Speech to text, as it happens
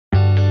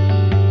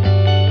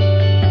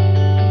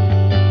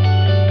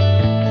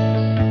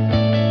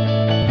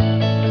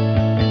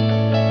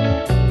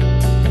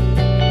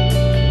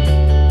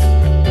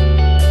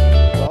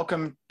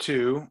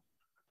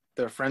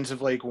the Friends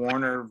of Lake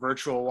Warner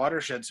Virtual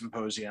Watershed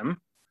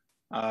Symposium.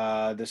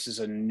 This is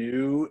a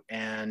new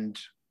and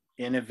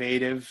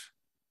innovative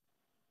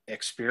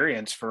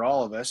experience for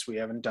all of us. We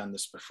haven't done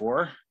this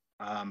before,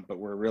 but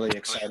we're really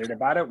excited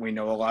about it. We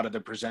know a lot of the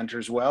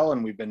presenters well,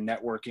 and we've been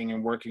networking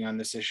and working on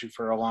this issue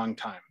for a long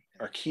time.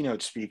 Our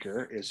keynote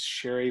speaker is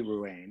Cheri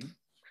Ruane,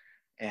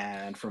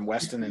 and from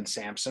Weston and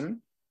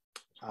Sampson.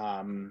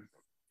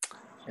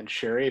 And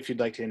Cheri, if you'd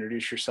like to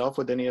introduce yourself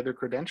with any other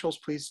credentials,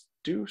 please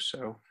do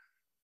so.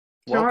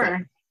 Welcome.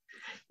 Sure.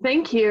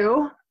 Thank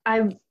you. I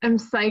am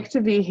psyched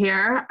to be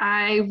here.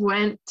 I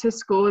went to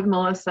school with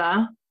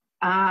Melissa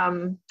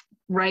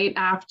right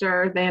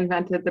after they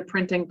invented the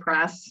printing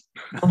press.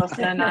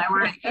 Melissa and I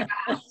were at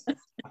UMass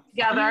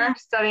together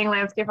studying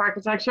landscape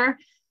architecture.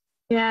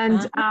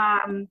 And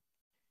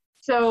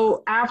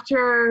so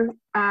after,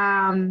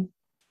 I'm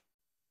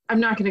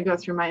not going to go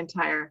through my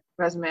entire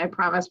resume, I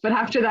promise, but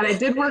after that I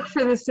did work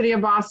for the city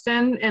of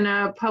Boston in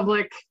a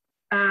public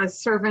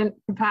servant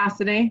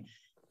capacity,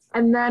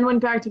 and then went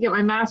back to get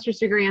my master's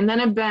degree, and then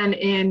have been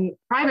in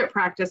private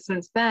practice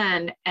since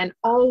then, and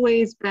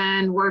always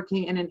been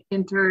working in an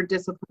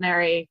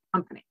interdisciplinary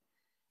company.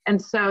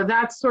 And so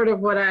that's sort of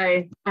what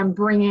I am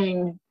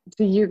bringing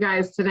to you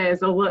guys today,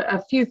 is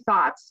a few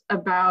thoughts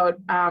about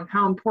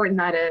how important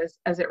that is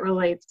as it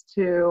relates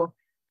to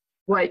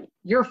what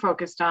you're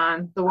focused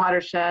on, the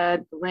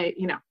watershed, the lake,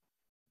 you know,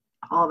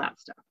 all that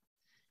stuff.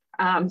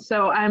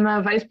 So I'm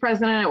a vice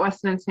president at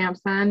Weston and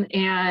Sampson,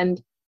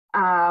 and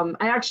I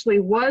actually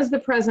was the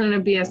president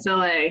of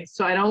BSLA,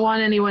 so I don't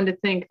want anyone to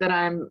think that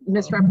I'm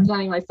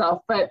misrepresenting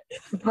myself, but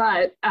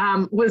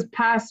was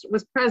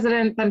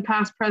president, then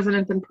past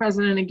president, then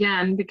president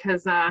again,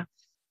 because I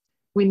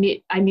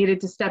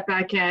needed to step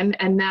back in,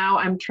 and now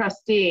I'm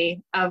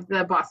trustee of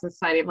the Boston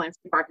Society of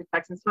Landscape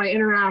Architects. And so I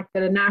interact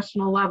at a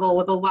national level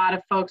with a lot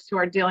of folks who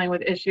are dealing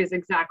with issues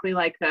exactly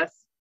like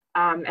this,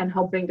 and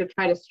helping to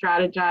try to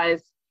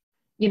strategize,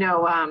 you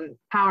know,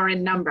 power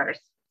in numbers.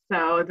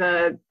 So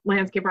the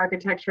landscape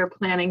architecture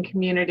planning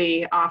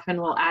community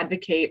often will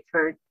advocate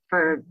for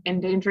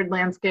endangered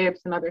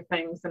landscapes and other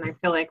things, and I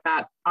feel like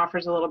that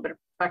offers a little bit of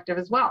perspective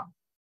as well.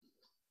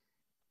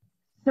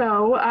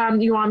 So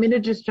you want me to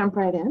just jump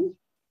right in?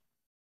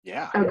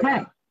 Yeah.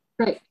 Okay,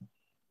 great.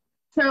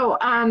 So,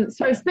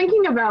 so I was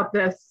thinking about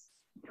this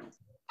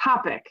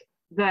topic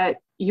that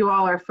you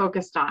all are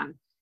focused on,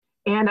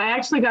 and I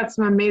actually got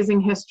some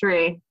amazing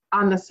history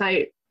on the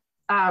site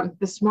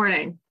this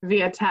morning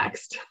via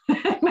text. And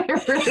I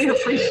really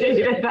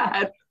appreciated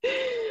that.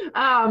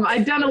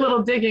 I'd done a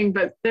little digging,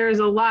 but there's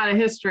a lot of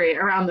history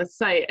around the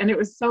site, and it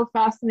was so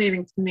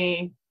fascinating to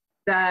me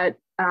that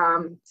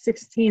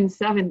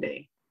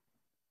 1670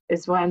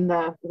 is when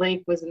the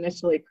lake was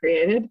initially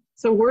created.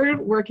 So we're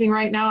working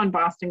right now on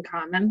Boston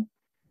Common,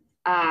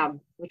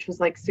 which was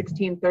like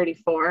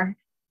 1634.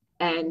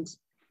 And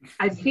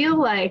I feel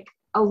like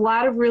a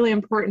lot of really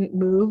important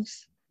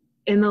moves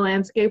in the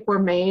landscape were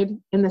made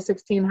in the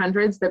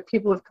 1600s that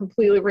people have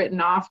completely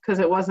written off because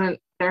it wasn't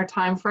their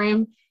time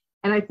frame.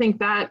 And I think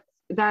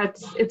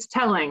it's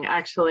telling,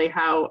 actually,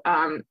 how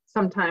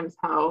sometimes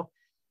how,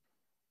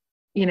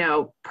 you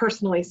know,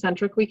 personally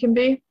centric we can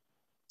be.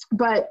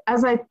 But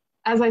as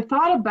I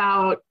thought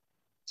about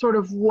sort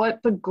of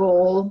what the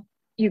goal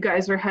you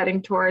guys are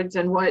heading towards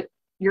and what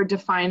you're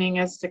defining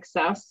as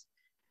success,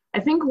 I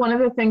think one of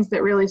the things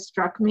that really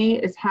struck me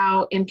is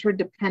how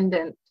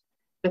interdependent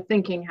the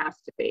thinking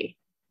has to be,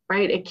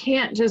 right? It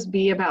can't just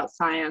be about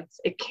science.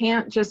 It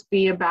can't just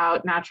be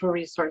about natural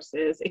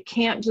resources. It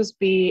can't just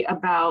be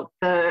about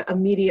the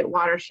immediate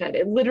watershed.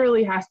 It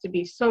literally has to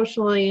be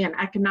socially and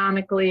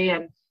economically,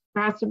 and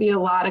there has to be a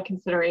lot of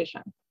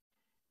consideration.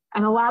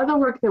 And a lot of the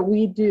work that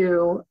we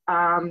do,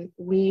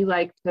 we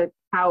like to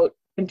tout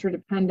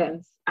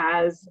interdependence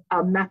as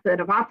a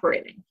method of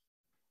operating.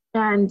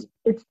 And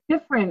it's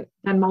different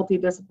than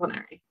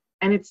multidisciplinary.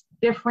 And it's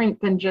different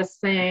than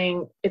just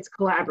saying it's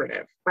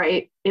collaborative,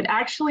 right? It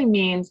actually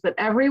means that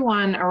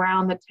everyone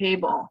around the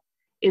table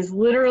is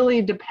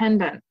literally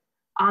dependent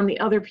on the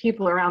other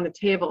people around the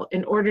table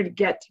in order to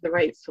get to the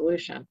right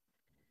solution.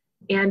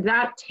 And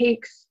that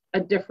takes a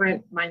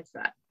different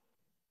mindset.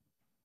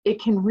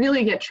 It can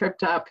really get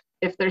tripped up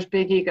if there's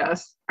big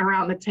egos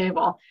around the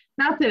table.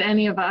 Not that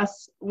any of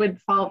us would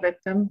fall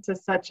victim to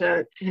such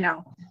a, you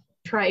know,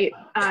 trite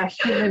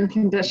human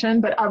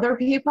condition, but other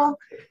people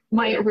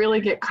might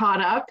really get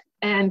caught up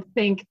and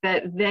think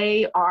that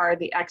they are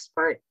the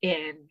expert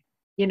in,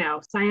 you know,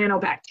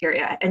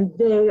 cyanobacteria, and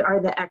they are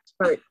the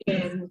expert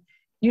in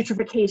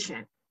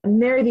eutrophication,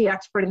 and they're the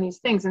expert in these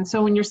things. And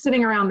so when you're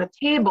sitting around the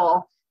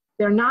table,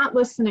 they're not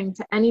listening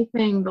to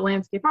anything the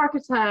landscape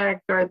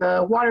architect or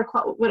the water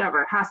quality,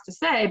 whatever, has to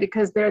say,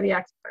 because they're the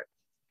expert.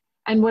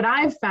 And what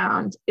I've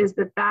found is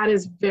that that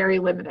is very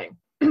limiting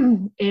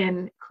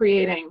in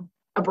creating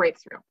a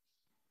breakthrough.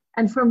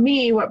 And for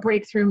me, what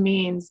breakthrough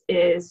means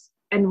is,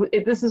 and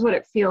this is what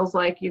it feels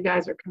like you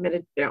guys are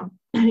committed to,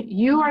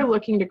 you are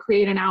looking to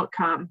create an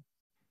outcome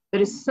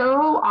that is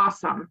so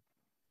awesome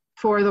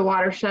for the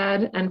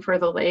watershed and for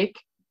the lake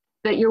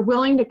that you're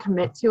willing to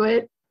commit to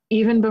it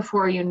even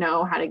before you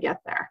know how to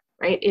get there,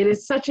 right? It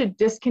is such a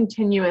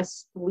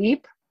discontinuous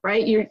leap,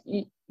 right?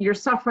 You're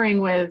suffering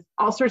with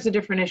all sorts of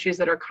different issues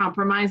that are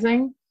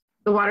compromising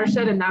the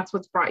watershed, and that's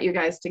what's brought you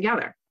guys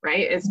together,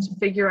 right? Is to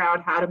figure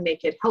out how to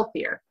make it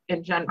healthier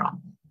in general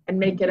and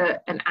make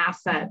it an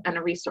asset and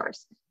a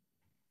resource.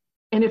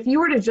 And if you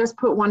were to just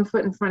put one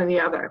foot in front of the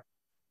other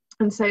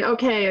and say,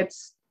 okay,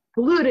 it's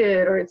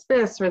polluted, or it's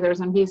this, or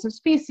there's invasive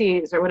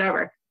species, or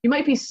whatever, you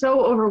might be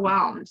so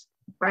overwhelmed,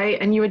 right?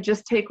 And you would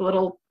just take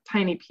little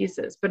tiny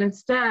pieces. But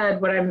instead,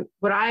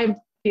 what I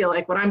feel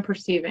like, what I'm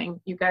perceiving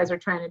you guys are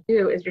trying to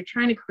do is you're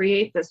trying to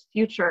create this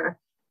future,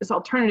 this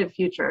alternative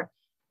future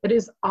that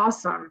is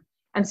awesome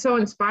and so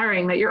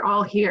inspiring that you're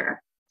all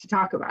here to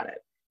talk about it.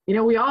 You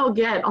know, we all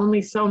get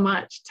only so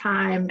much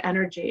time,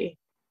 energy,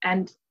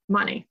 and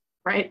money,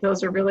 right?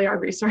 Those are really our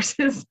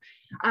resources.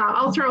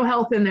 I'll throw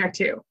health in there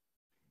too.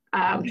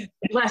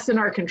 Less in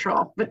our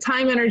control, but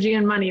time, energy,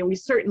 and money, we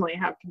certainly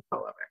have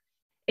control over.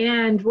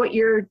 And what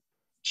you're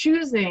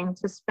choosing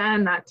to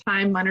spend that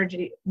time,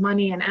 energy,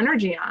 money, and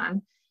energy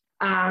on,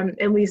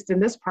 at least in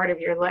this part of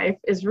your life,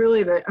 is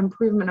really the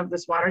improvement of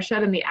this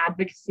watershed and the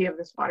advocacy of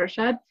this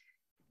watershed.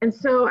 And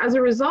so as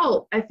a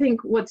result, I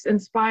think what's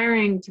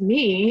inspiring to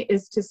me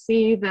is to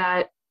see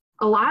that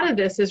a lot of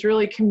this is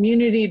really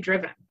community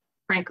driven,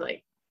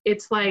 frankly.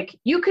 It's like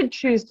you could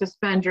choose to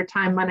spend your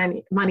time,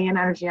 money, and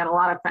energy on a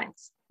lot of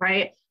things,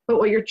 right? But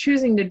what you're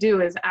choosing to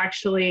do is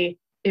actually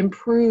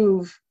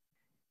improve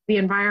the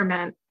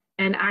environment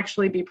and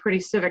actually be pretty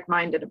civic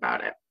minded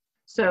about it.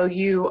 So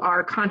you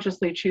are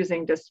consciously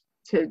choosing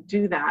to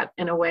do that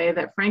in a way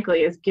that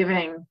frankly is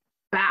giving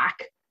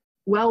back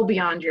well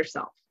beyond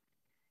yourself.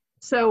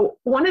 So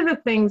one of the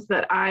things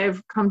that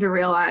I've come to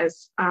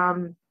realize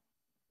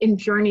in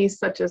journeys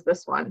such as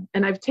this one,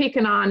 and I've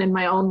taken on in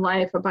my own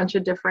life a bunch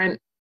of different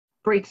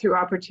breakthrough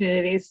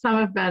opportunities. Some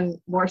have been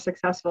more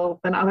successful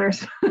than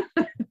others.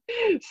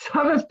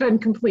 Some have been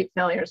complete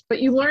failures,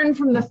 but you learn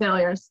from the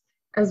failures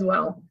as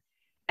well.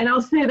 And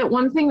I'll say that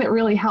one thing that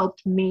really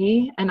helped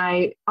me, and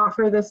I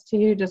offer this to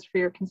you just for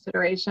your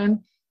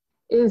consideration,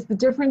 is the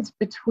difference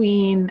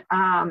between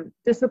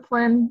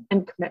discipline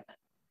and commitment.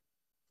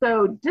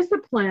 So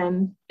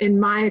discipline, in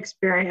my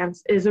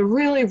experience, is a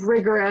really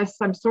rigorous,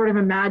 I'm sort of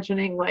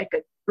imagining like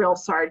a drill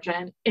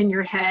sergeant in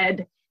your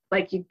head,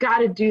 like you got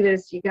to do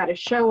this, you got to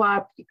show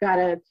up, you got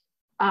to,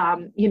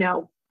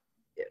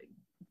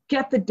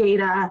 get the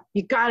data,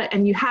 you got to,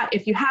 and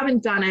if you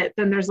haven't done it,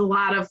 then there's a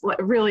lot of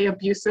really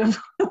abusive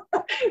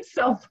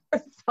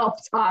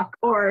self-talk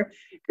or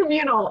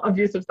communal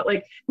abusive stuff.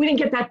 Like, we didn't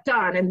get that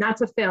done, and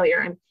that's a failure.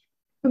 And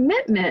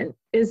commitment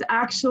is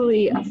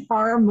actually a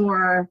far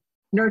more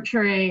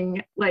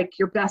nurturing, like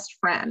your best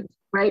friend,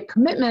 right?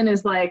 Commitment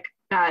is like,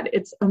 God,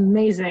 it's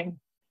amazing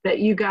that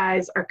you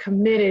guys are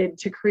committed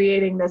to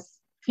creating this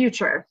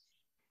future.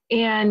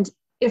 And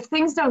if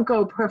things don't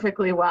go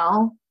perfectly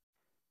well,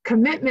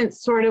 commitment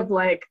sort of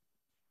like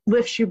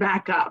lifts you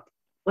back up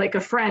like a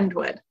friend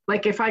would.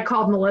 Like if I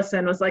called Melissa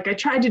and was like, I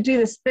tried to do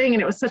this thing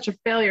and it was such a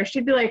failure,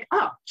 she'd be like,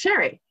 oh,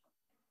 Cheri,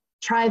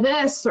 try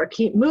this, or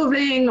keep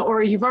moving,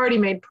 or you've already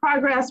made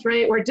progress,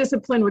 right? Where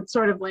discipline would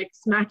sort of like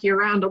smack you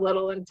around a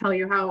little and tell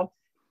you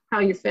how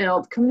you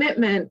failed.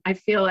 Commitment, I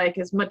feel like,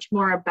 is much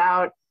more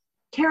about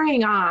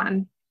carrying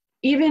on,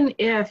 even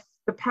if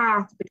the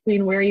path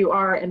between where you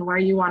are and where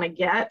you want to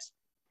get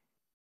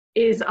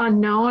is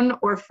unknown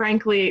or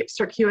frankly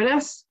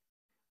circuitous.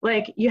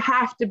 Like, you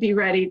have to be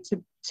ready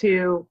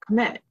to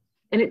commit.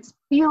 And it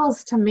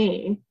feels to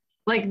me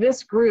like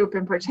this group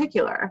in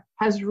particular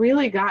has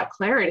really got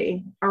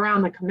clarity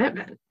around the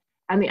commitment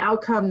and the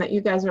outcome that you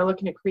guys are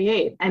looking to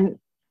create. And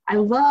I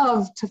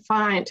love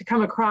to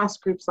come across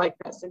groups like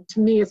this. And to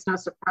me, it's no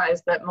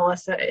surprise that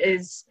Melissa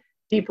is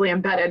deeply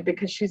embedded,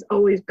 because she's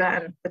always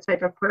been the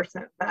type of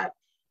person that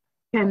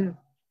can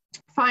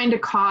find a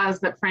cause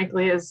that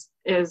frankly is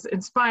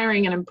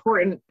inspiring and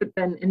important, but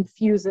then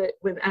infuse it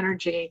with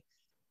energy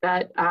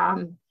that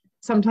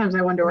sometimes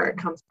I wonder where it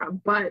comes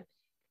from. But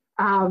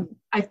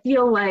I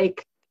feel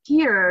like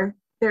here,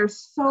 there's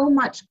so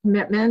much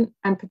commitment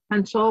and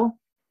potential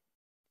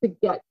to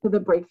get to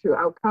the breakthrough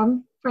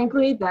outcome,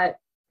 frankly, that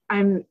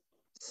I'm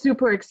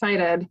super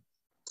excited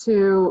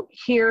to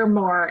hear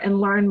more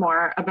and learn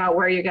more about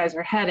where you guys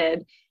are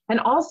headed, and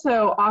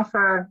also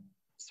offer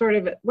sort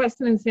of,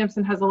 Weston and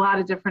Sampson has a lot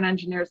of different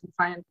engineers and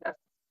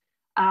scientists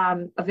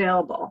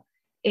available.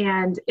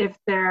 And if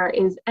there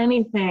is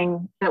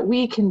anything that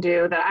we can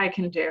do, that I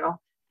can do,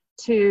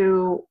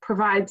 to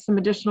provide some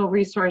additional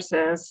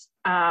resources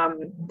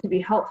to be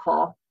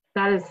helpful,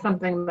 that is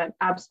something that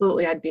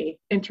absolutely I'd be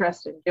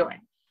interested in doing.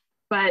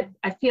 But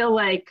I feel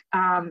like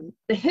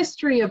the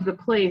history of the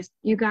place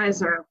you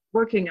guys are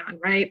working on,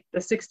 right? The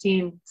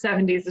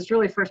 1670s is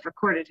really first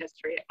recorded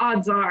history.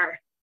 Odds are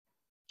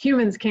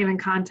humans came in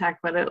contact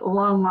with it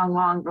long, long,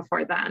 long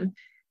before then.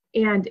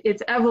 And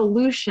its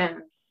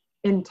evolution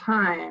in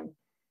time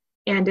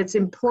and its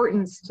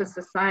importance to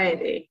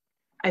society,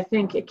 I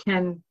think it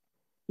can,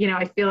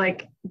 I feel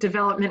like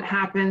development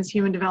happens,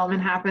 human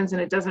development happens,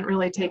 and it doesn't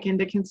really take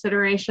into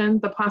consideration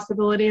the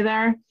possibility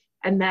there.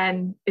 and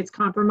then it's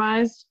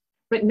compromised.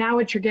 But now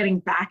what you're getting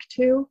back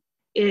to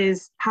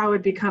is how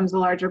it becomes a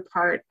larger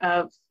part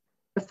of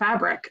the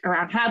fabric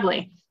around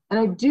Hadley. And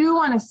I do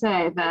want to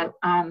say that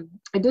I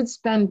did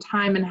spend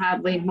time in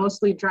Hadley,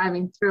 mostly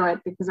driving through it,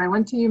 because I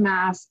went to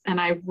UMass and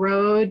I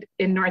rode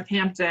in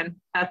Northampton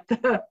at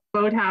the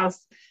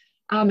boathouse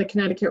on the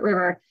Connecticut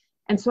River.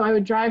 And so I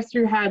would drive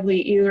through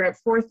Hadley either at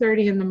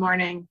 4:30 in the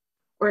morning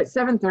or at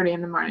 7:30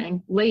 in the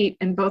morning, late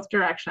in both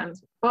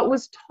directions, but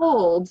was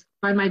told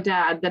by my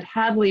dad that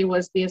Hadley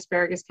was the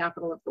asparagus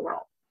capital of the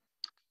world.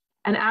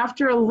 And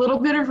after a little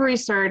bit of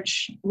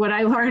research, what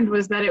I learned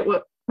was that it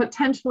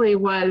potentially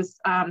was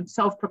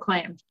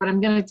self-proclaimed, but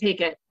I'm going to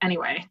take it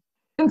anyway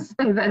and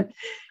say that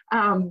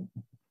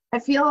I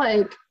feel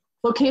like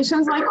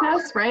locations like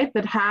this, right,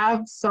 that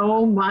have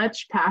so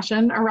much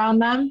passion around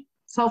them,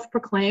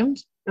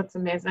 self-proclaimed, that's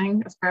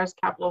amazing, asparagus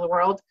capital of the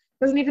world,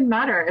 doesn't even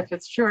matter if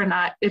it's true or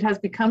not. It has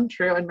become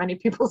true in many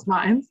people's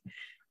minds.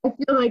 I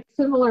feel like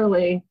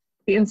similarly,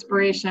 the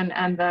inspiration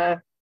and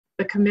the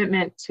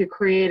commitment to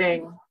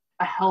creating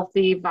a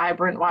healthy,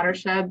 vibrant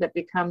watershed that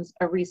becomes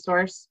a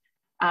resource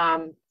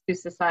to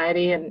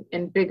society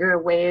in bigger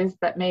ways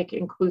that make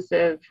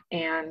inclusive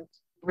and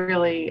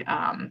really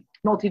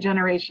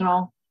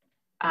multi-generational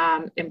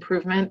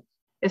improvement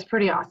is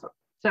pretty awesome.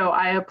 So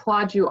I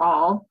applaud you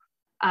all,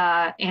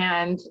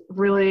 and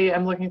really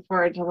I'm looking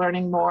forward to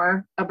learning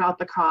more about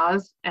the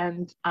cause,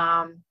 and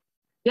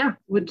yeah,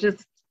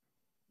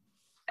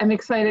 I'm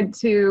excited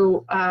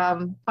to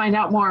find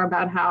out more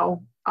about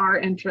how our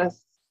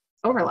interests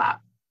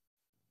overlap.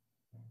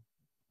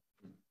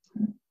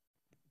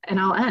 And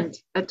I'll end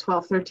at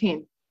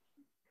 12:13.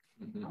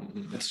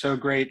 That's so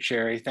great,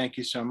 Cheri. Thank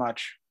you so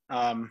much.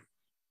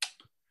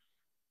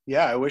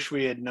 Yeah, I wish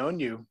we had known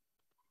you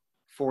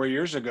 4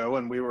 years ago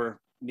when we were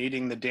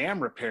needing the dam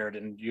repaired,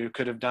 and you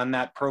could have done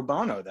that pro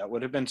bono. That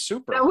would have been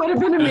super. That would have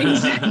been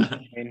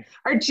amazing.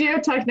 Our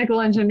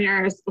geotechnical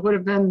engineers would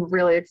have been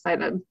really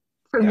excited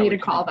for me to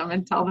call them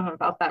and tell them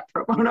about that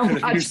pro bono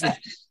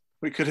project.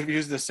 We could have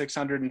used the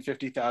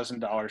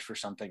 $650,000 for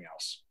something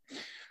else.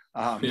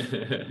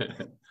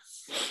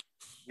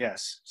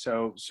 Yes,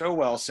 so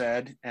well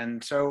said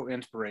and so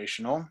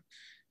inspirational.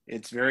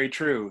 It's very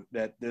true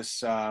that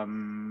this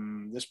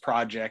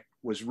project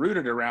was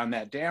rooted around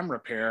that dam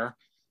repair,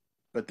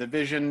 but the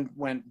vision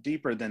went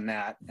deeper than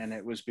that, and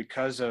it was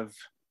because of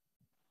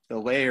the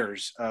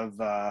layers of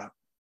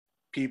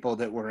people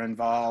that were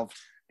involved,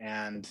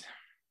 and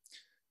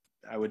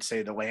I would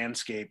say the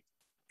landscape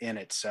in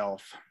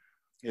itself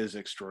is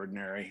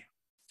extraordinary.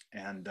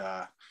 And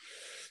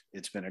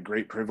it's been a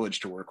great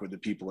privilege to work with the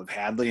people of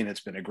Hadley, and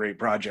it's been a great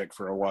project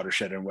for a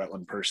watershed and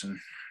wetland person.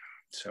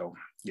 So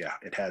yeah,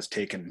 it has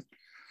taken,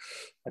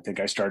 I think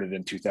I started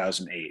in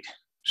 2008.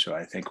 So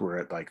I think we're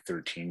at like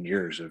 13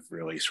 years of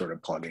really sort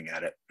of plugging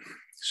at it.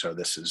 So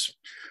this is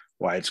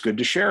why it's good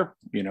to share,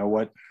 you know,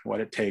 what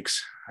it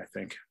takes, I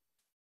think.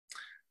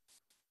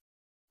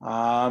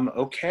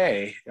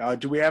 Okay,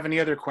 do we have any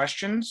other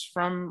questions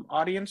from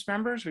audience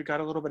members? We've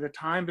got a little bit of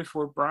time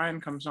before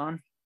Brian comes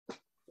on.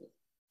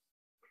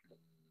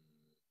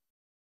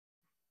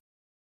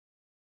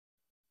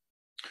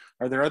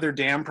 Are there other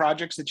dam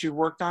projects that you've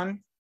worked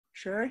on,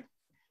 Cheri?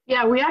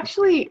 Yeah, we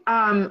actually,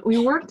 we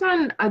worked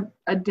on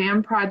a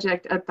dam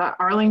project at the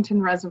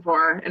Arlington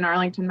Reservoir in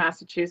Arlington,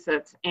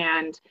 Massachusetts.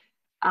 And,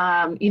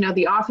 you know,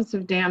 the Office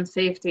of Dam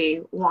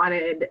Safety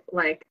wanted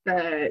like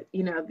the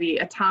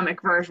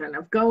atomic version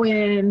of go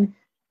in,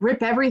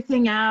 rip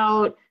everything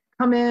out,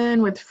 come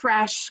in with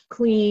fresh,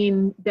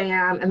 clean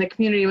dam. And the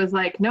community was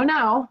like,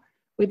 no,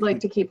 we'd like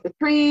to keep the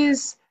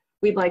trees.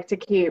 We'd like to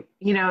keep,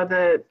 you know,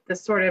 the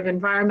sort of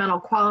environmental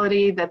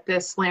quality that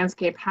this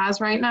landscape has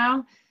right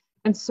now.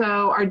 And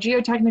so our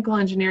geotechnical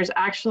engineers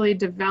actually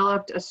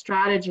developed a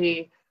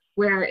strategy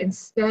where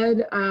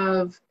instead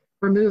of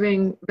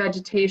removing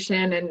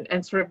vegetation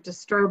and sort of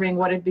disturbing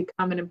what had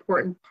become an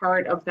important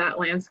part of that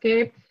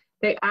landscape,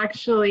 they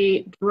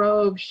actually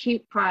drove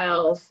sheet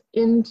piles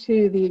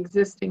into the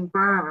existing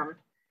berm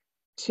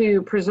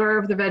to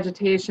preserve the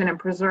vegetation and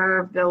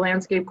preserve the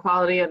landscape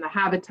quality and the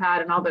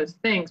habitat and all those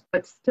things,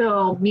 but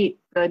still meet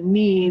the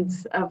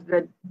needs of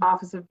the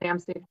Office of Dam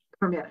Safety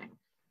permitting.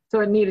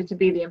 So it needed to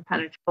be the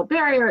impenetrable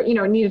barrier, you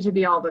know, it needed to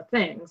be all the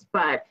things,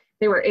 but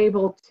they were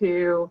able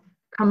to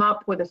come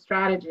up with a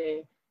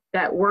strategy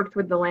that worked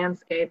with the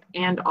landscape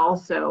and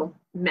also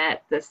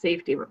met the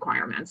safety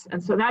requirements.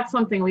 And so that's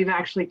something we've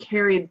actually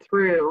carried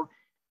through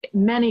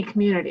many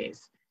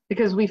communities,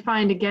 because we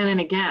find again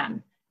and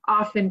again,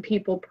 often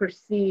people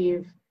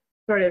perceive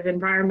sort of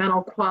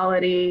environmental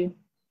quality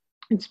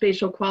and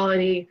spatial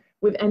quality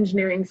with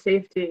engineering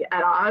safety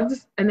at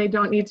odds, and they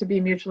don't need to be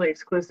mutually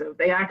exclusive.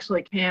 They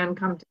actually can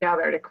come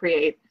together to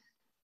create,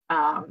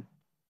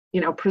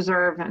 you know,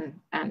 preserve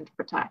and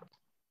protect.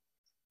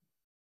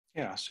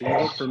 Yeah, so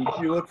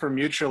you look for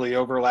mutually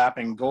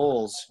overlapping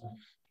goals,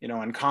 you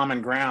know, and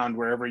common ground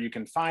wherever you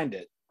can find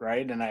it,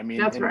 right? And I mean,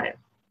 that's right.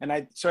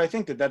 And so I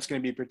think that that's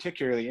going to be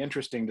particularly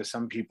interesting to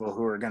some people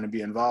who are going to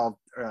be involved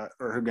or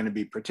who are going to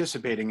be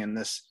participating in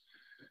this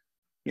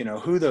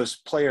who those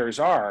players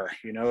are.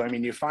 I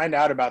mean, you find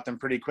out about them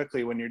pretty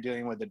quickly when you're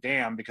dealing with a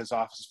dam, because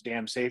Office of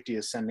Dam Safety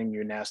is sending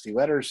you nasty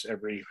letters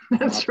every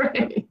That's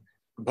right.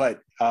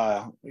 But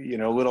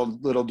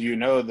little do you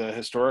know, the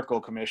Historical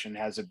Commission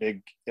has a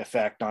big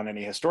effect on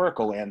any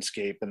historical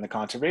landscape, and the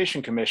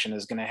Conservation Commission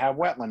is going to have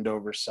wetland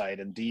oversight,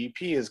 and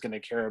DEP is going to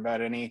care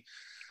about any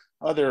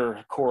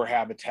other core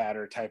habitat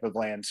or type of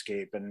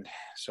landscape. And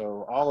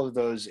so all of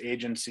those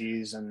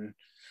agencies, and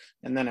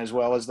then as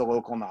well as the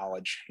local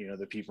knowledge,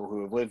 the people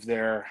who have lived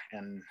there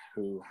and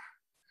who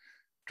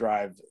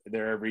drive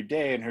there every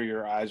day and who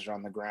your eyes are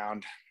on the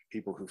ground,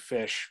 people who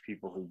fish,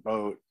 people who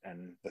boat,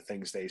 and the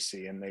things they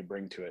see and they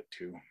bring to it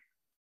too.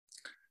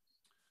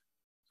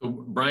 So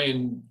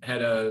Brian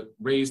had a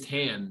raised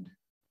hand.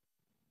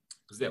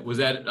 Was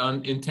that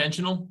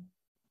unintentional?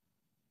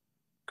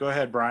 Go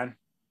ahead, Brian.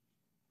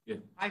 Yeah.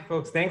 Hi,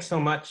 folks. Thanks so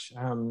much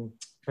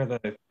for the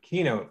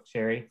keynote,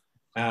 Cheri.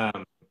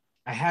 I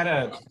had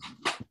a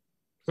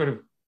sort of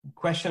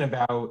question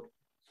about,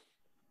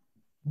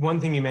 one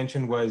thing you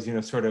mentioned was,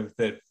 sort of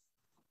the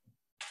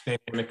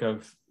dynamic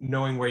of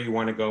knowing where you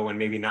want to go and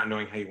maybe not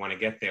knowing how you want to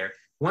get there.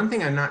 One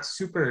thing I'm not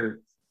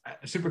super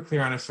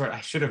clear on is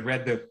I should have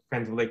read the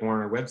Friends of Lake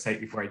Warner website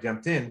before I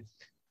jumped in.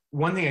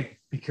 One thing I'd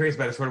be curious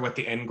about is sort of what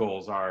the end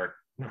goals are.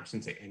 No, I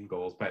shouldn't say end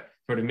goals, but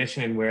sort of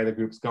mission and where the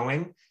group's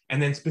going.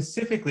 And then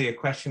specifically a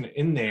question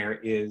in there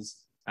is,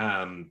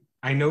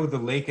 I know the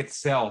lake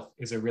itself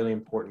is a really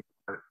important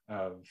part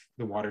of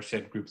the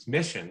watershed group's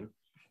mission,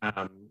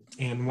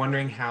 and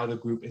wondering how the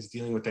group is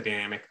dealing with the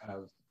dynamic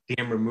of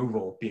dam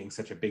removal being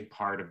such a big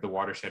part of the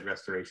watershed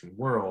restoration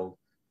world,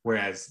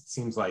 whereas it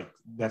seems like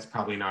that's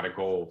probably not a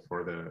goal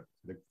for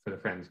the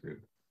Friends group.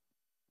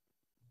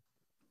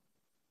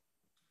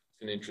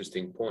 It's an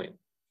interesting point.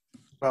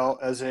 Well,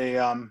 as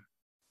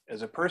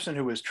a person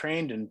who was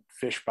trained in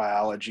fish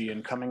biology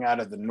and coming out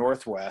of the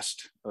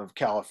Northwest of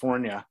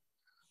California,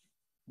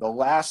 the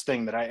last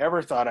thing that I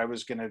ever thought I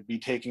was going to be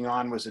taking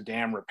on was a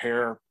dam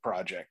repair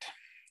project.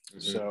 Mm-hmm.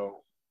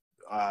 So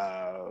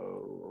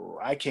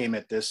I came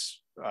at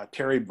this,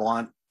 Terry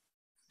Blunt,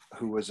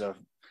 who was a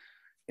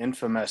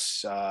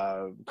infamous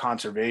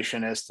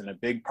conservationist and a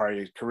big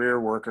career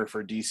worker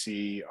for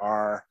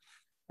DCR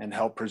and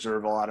helped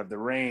preserve a lot of the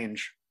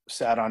range,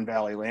 sat on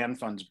Valley Land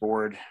Fund's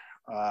board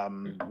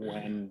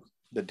when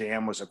the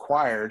dam was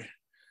acquired,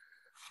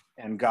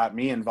 and got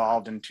me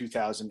involved in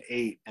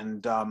 2008.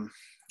 And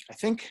I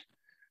think,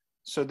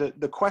 so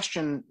the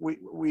question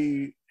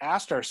we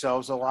asked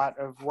ourselves a lot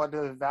of what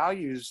the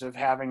values of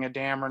having a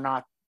dam or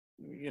not,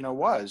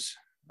 was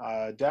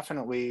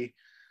definitely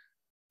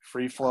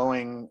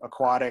free-flowing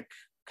aquatic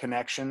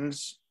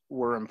connections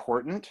were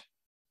important.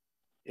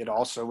 It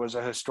also was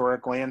a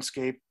historic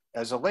landscape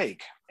as a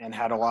lake and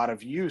had a lot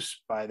of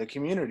use by the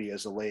community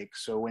as a lake.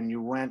 So when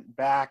you went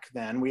back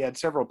then, we had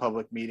several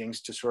public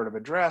meetings to sort of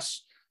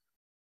address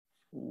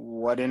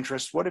what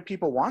do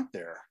people want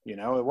there?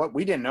 What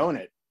we didn't own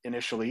it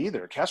initially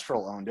either.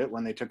 Kestrel owned it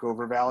when they took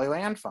over Valley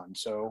Land Fund.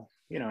 So,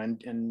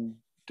 and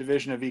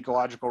Division of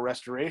Ecological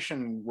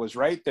Restoration was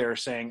right there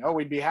saying, oh,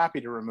 we'd be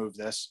happy to remove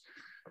this,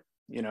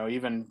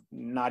 even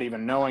not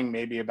even knowing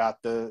maybe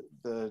about the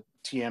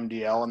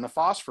TMDL and the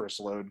phosphorus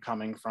load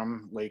coming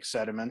from lake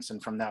sediments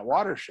and from that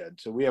watershed.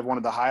 So we have one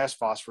of the highest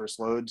phosphorus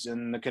loads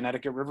in the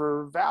Connecticut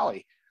River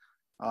Valley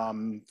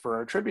for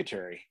our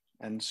tributary.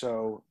 And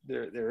so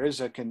there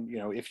is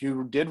if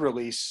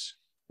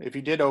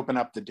you did open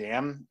up the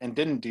dam and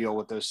didn't deal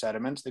with those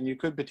sediments, then you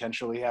could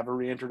potentially have a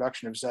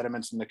reintroduction of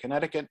sediments in the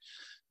Connecticut,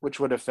 which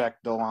would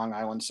affect the Long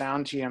Island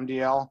Sound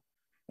TMDL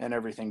and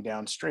everything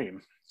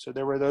downstream. So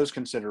there were those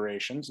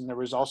considerations, and there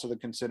was also the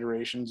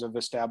considerations of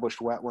established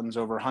wetlands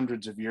over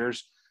hundreds of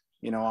years,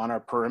 on our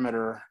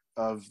perimeter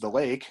of the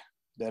lake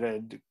that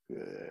had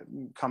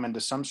come into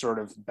some sort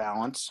of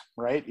balance,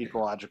 right?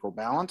 Ecological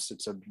balance.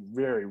 It's a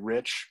very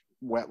rich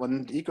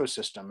wetland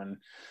ecosystem, and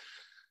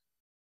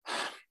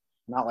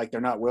not like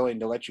they're not willing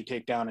to let you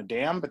take down a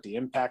dam, but the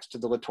impacts to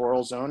the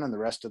littoral zone and the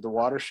rest of the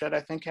watershed, I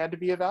think, had to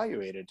be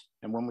evaluated.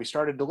 And when we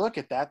started to look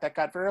at that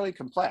got fairly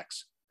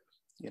complex.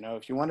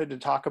 If you wanted to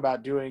talk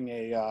about doing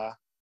an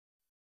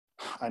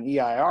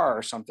EIR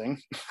or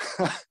something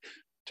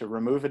to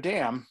remove a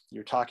dam,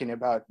 you're talking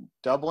about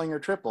doubling or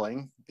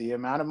tripling the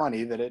amount of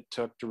money that it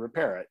took to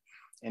repair it.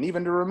 And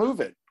even to remove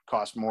it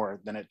cost more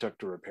than it took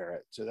to repair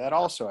it. So that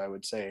also, I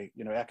would say,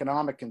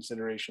 economic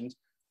considerations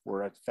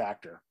were a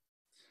factor.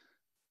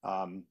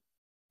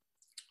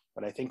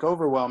 But I think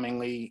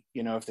overwhelmingly,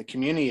 if the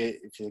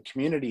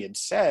community had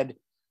said,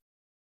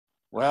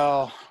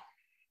 well,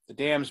 the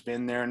dam's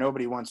been there,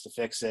 nobody wants to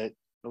fix it,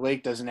 the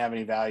lake doesn't have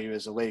any value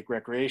as a lake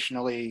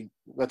recreationally,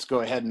 let's go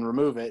ahead and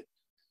remove it,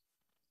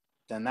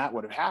 then that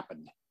would have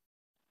happened.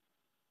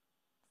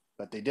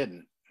 But they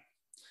didn't.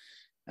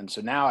 And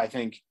so now I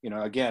think,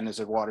 again, as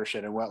a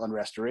watershed and wetland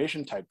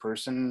restoration type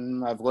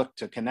person, I've looked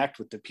to connect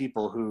with the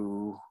people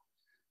who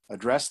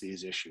address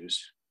these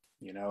issues,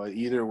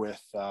 either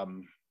with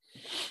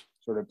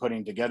sort of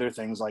putting together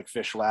things like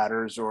fish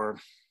ladders, or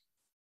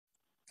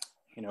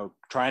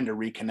trying to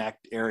reconnect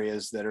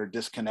areas that are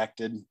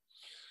disconnected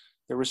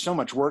there was so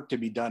much work to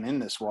be done in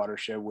this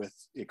watershed with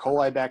E.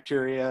 coli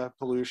bacteria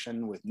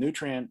pollution, with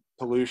nutrient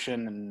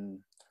pollution, and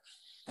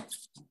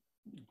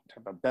talk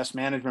about best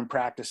management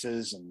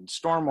practices and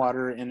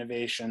stormwater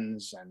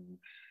innovations and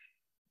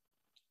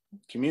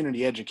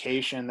community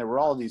education. There were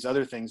all these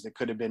other things that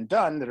could have been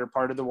done that are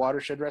part of the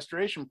watershed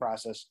restoration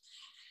process.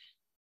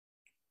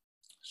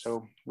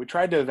 So we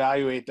tried to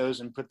evaluate those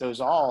and put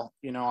those all,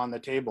 you know, on the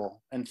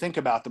table and think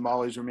about them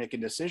all as we're making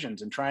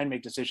decisions, and try and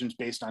make decisions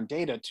based on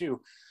data too.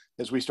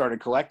 As we started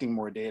collecting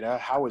more data,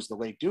 how is the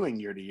lake doing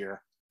year to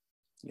year?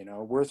 You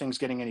know, were things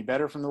getting any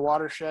better from the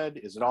watershed?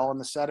 Is it all in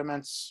the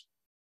sediments?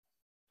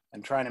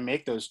 And trying to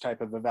make those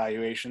type of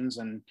evaluations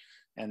and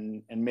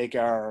make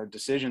our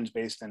decisions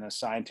based in a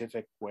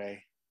scientific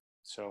way.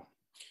 So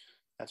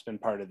that's been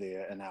part of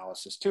the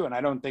analysis too. And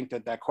I don't think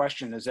that that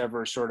question has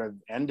ever sort of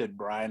ended,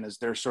 Brian, as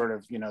they're sort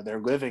of, you know,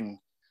 they're living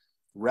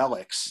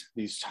relics,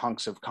 these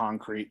hunks of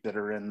concrete that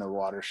are in the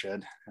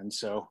watershed. And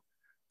so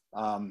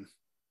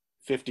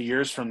 50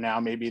 years from now,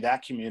 maybe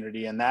that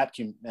community and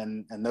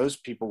and those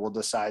people will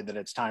decide that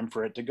it's time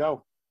for it to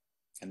go.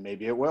 And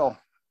maybe it will.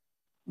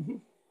 Mm-hmm.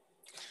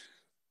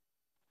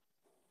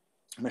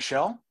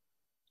 Michelle?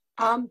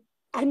 I'm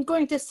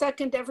going to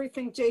second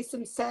everything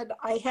Jason said.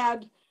 I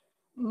had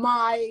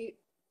my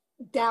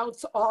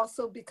doubts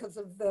also because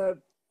of the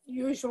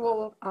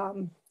usual,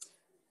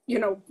 you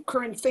know,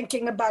 current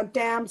thinking about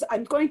dams.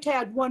 I'm going to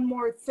add one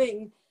more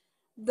thing.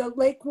 The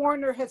Lake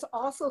Warner has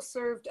also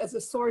served as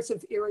a source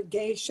of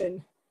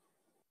irrigation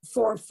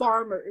for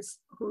farmers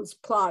whose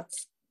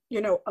plots,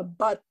 you know,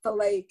 abut the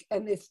lake.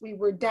 And if we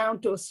were down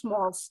to a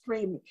small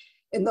stream,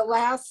 in the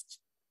last,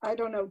 I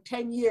don't know,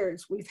 10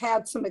 years, we've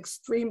had some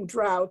extreme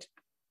drought.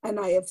 And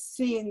I have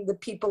seen the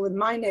people in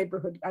my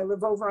neighborhood, I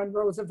live over on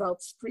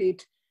Roosevelt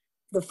Street,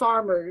 the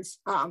farmers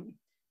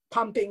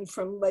pumping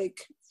from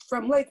Lake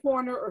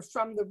Warner or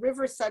from the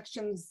river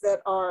sections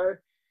that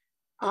are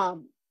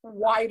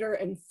wider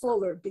and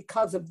fuller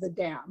because of the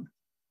dam.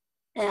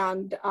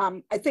 And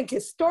I think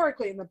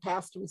historically in the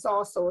past, it was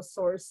also a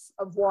source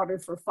of water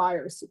for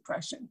fire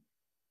suppression,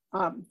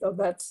 though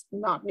that's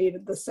not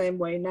needed the same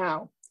way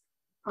now,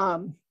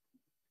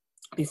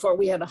 before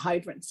we had a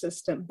hydrant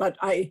system. But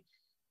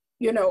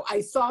you know, I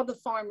saw the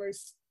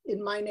farmers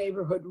in my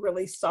neighborhood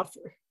really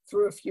suffer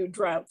through a few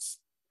droughts,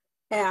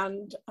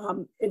 and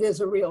it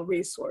is a real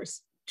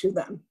resource to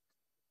them.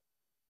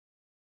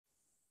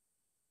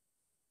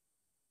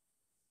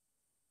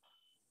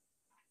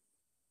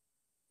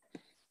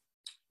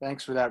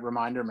 Thanks for that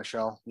reminder,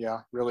 Michelle. Yeah,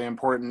 really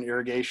important.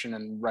 Irrigation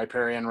and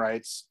riparian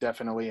rights,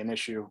 definitely an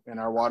issue in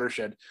our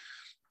watershed.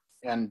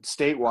 And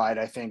statewide,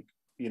 I think,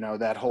 you know,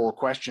 that whole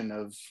question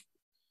of,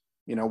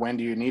 you know, when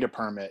do you need a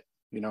permit?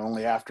 You know,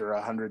 only after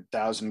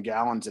 100,000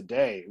 gallons a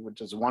day, which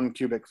is 1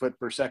 cubic foot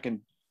per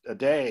second a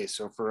day.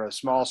 So for a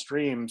small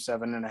stream,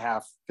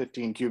 7.5,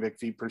 15 cubic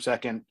feet per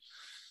second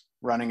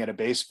running at a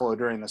base flow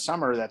during the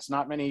summer, that's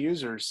not many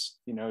users,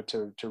 you know,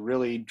 to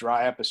really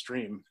dry up a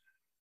stream.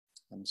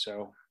 And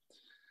so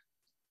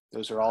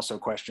those are also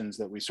questions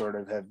that we sort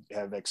of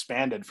have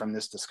expanded from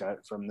this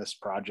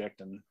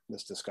project and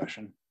this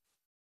discussion.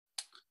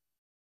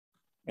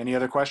 Any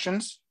other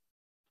questions?